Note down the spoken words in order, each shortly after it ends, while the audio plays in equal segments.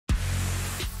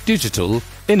digital,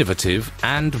 innovative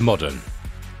and modern.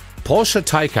 Porsche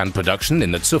Taycan production in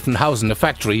the Zuffenhausen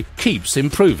factory keeps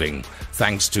improving,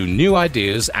 thanks to new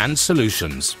ideas and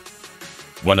solutions.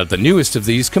 One of the newest of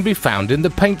these can be found in the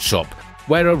paint shop,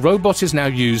 where a robot is now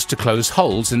used to close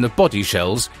holes in the body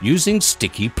shells using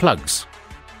sticky plugs.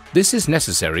 This is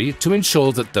necessary to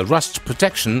ensure that the rust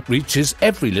protection reaches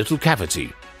every little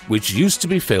cavity, which used to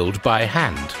be filled by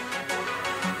hand.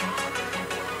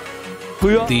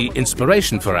 The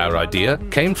inspiration for our idea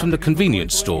came from the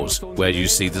convenience stores, where you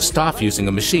see the staff using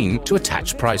a machine to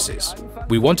attach prices.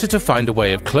 We wanted to find a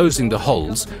way of closing the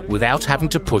holes without having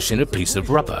to push in a piece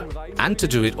of rubber, and to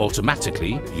do it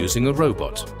automatically using a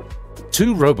robot.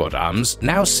 2 robot arms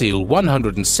now seal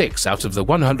 106 out of the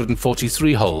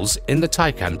 143 holes in the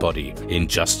Taycan body in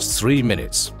just 3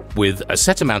 minutes. With a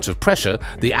set amount of pressure,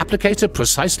 the applicator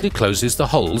precisely closes the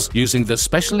holes using the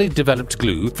specially developed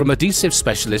glue from adhesive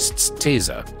specialists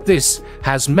Tesa. This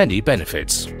has many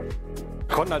benefits.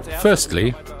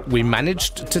 Firstly, we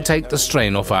managed to take the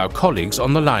strain off our colleagues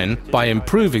on the line by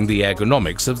improving the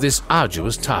ergonomics of this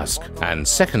arduous task. And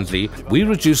secondly, we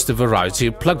reduced the variety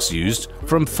of plugs used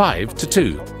from 5 to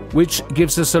 2, which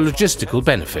gives us a logistical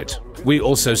benefit. We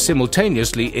also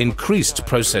simultaneously increased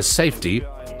process safety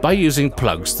by using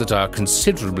plugs that are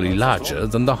considerably larger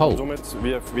than the hole.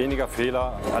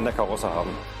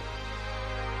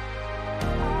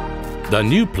 The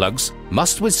new plugs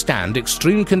must withstand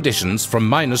extreme conditions from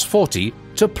 -40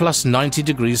 to +90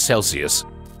 degrees Celsius,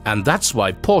 and that's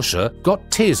why Porsche got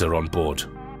Tesa on board.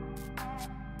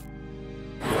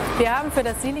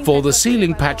 For the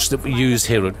sealing patch that we use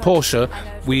here at Porsche,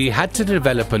 we had to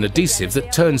develop an adhesive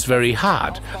that turns very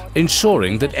hard,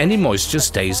 ensuring that any moisture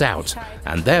stays out,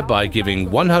 and thereby giving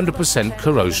 100%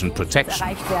 corrosion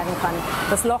protection.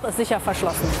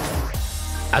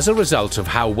 As a result of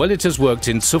how well it has worked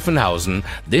in Zuffenhausen,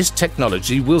 this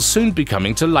technology will soon be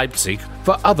coming to Leipzig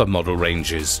for other model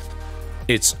ranges.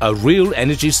 It's a real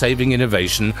energy-saving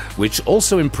innovation which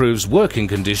also improves working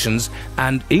conditions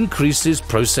and increases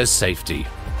process safety.